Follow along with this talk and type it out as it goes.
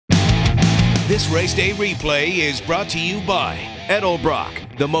This race day replay is brought to you by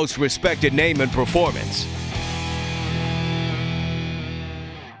Edelbrock, the most respected name in performance.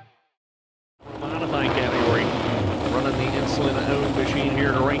 Modified category, running the insulin-owned machine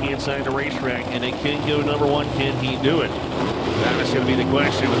here to the right-hand side of the racetrack, and it can go number one. Can he do it? That is going to be the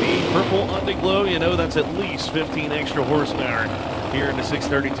question. With the purple underglow, you know that's at least 15 extra horsepower here in the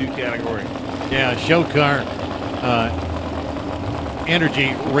 632 category. Yeah, show car.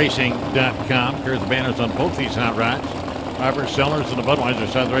 EnergyRacing.com. Here's the banners on both these hot rods. Robert Sellers and the Budweiser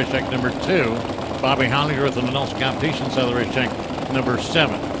side of the racetrack, number 2. Bobby Hollingsworth and the Nelson Competition side of the racetrack, number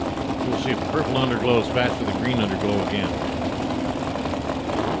 7. We'll see if the purple underglow is faster than the green underglow again.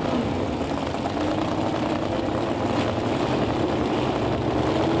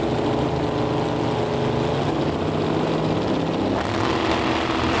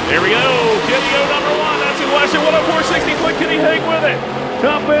 There we go. Can he go number one? That's the question. 104.60 foot. Can he hang with it?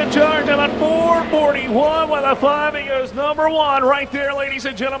 Top end charge about 441 with a 5. He goes number one right there, ladies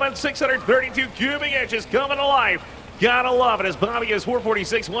and gentlemen. 632 cubic inches coming to life. Gotta love it as Bobby goes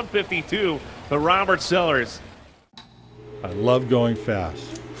 446, 152 for Robert Sellers. I love going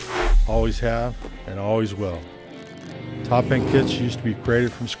fast. Always have and always will. Top end kits used to be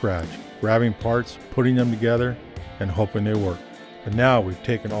created from scratch, grabbing parts, putting them together, and hoping they work. But now we've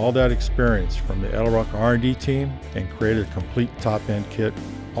taken all that experience from the Edelbrock R&D team and created a complete top-end kit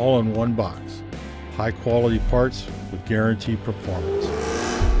all in one box. High-quality parts with guaranteed performance.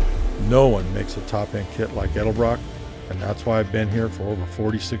 No one makes a top-end kit like Edelbrock, and that's why I've been here for over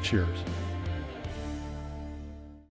 46 years.